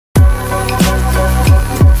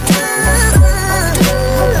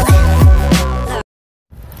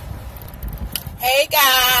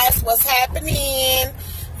what's happening?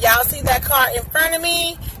 Y'all see that car in front of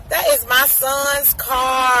me? That is my son's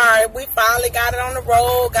car. We finally got it on the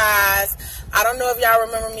road, guys. I don't know if y'all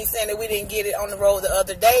remember me saying that we didn't get it on the road the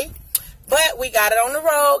other day, but we got it on the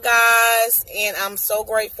road, guys, and I'm so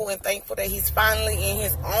grateful and thankful that he's finally in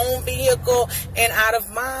his own vehicle and out of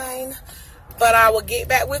mine. But I will get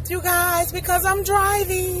back with you guys because I'm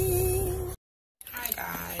driving. Hi,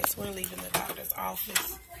 guys. We're leaving the doctor's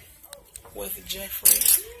office with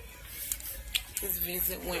Jeffrey. His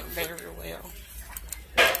visit went very well.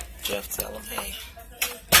 Jeff, tell him, hey.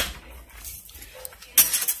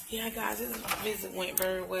 Yeah, guys, his visit went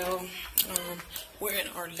very well. We're in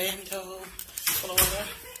Orlando, Florida.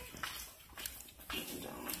 And,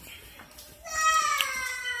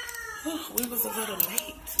 we was a little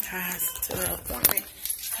late, guys, to the appointment.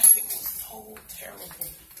 Traffic was so terrible.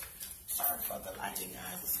 Sorry for the lighting,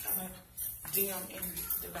 guys. It's kind of dim in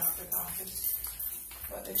the doctor's office.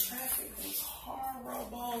 But the traffic was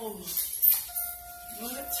horrible.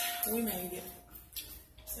 But we made it.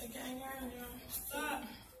 Say, gang, y'all, stop.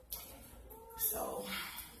 So,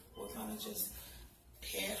 we're going to just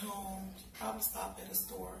head home. Probably stop at a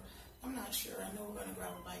store. I'm not sure. I know we're going to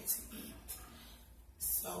grab a bite to eat.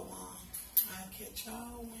 So, I'll catch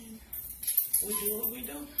y'all when we do what we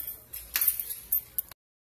do.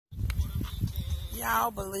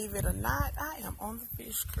 Y'all, believe it or not, I am on the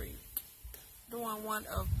Fish Creek. Doing one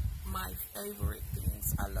of my favorite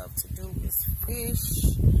things I love to do is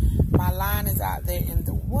fish. My line is out there in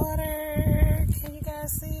the water. Can you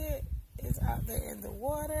guys see it? It's out there in the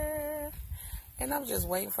water. And I'm just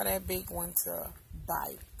waiting for that big one to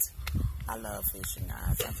bite. I love fishing,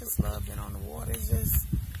 guys. I just love being on the water. It's just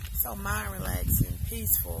so mind relaxing,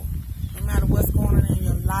 peaceful. No matter what's going on in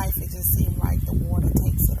your life, it just seems like the water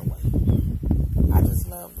takes it away. I just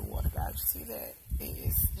love the water, guys. You see that? It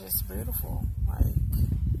is just beautiful. Like,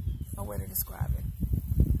 no way to describe it.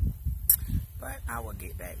 But I will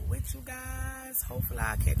get back with you guys. Hopefully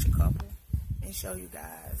I'll catch a couple and show you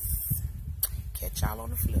guys. Catch y'all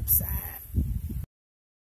on the flip side.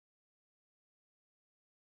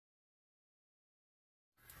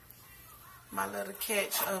 My little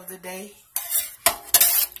catch of the day.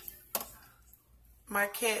 My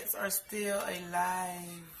cats are still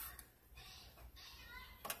alive.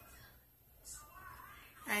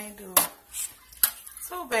 I ain't do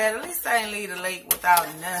too bad. At least I ain't leave the lake without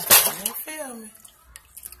nothing. You feel me?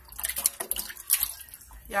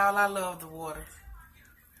 Y'all, I love the water.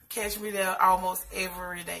 Catch me there almost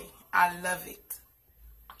every day. I love it.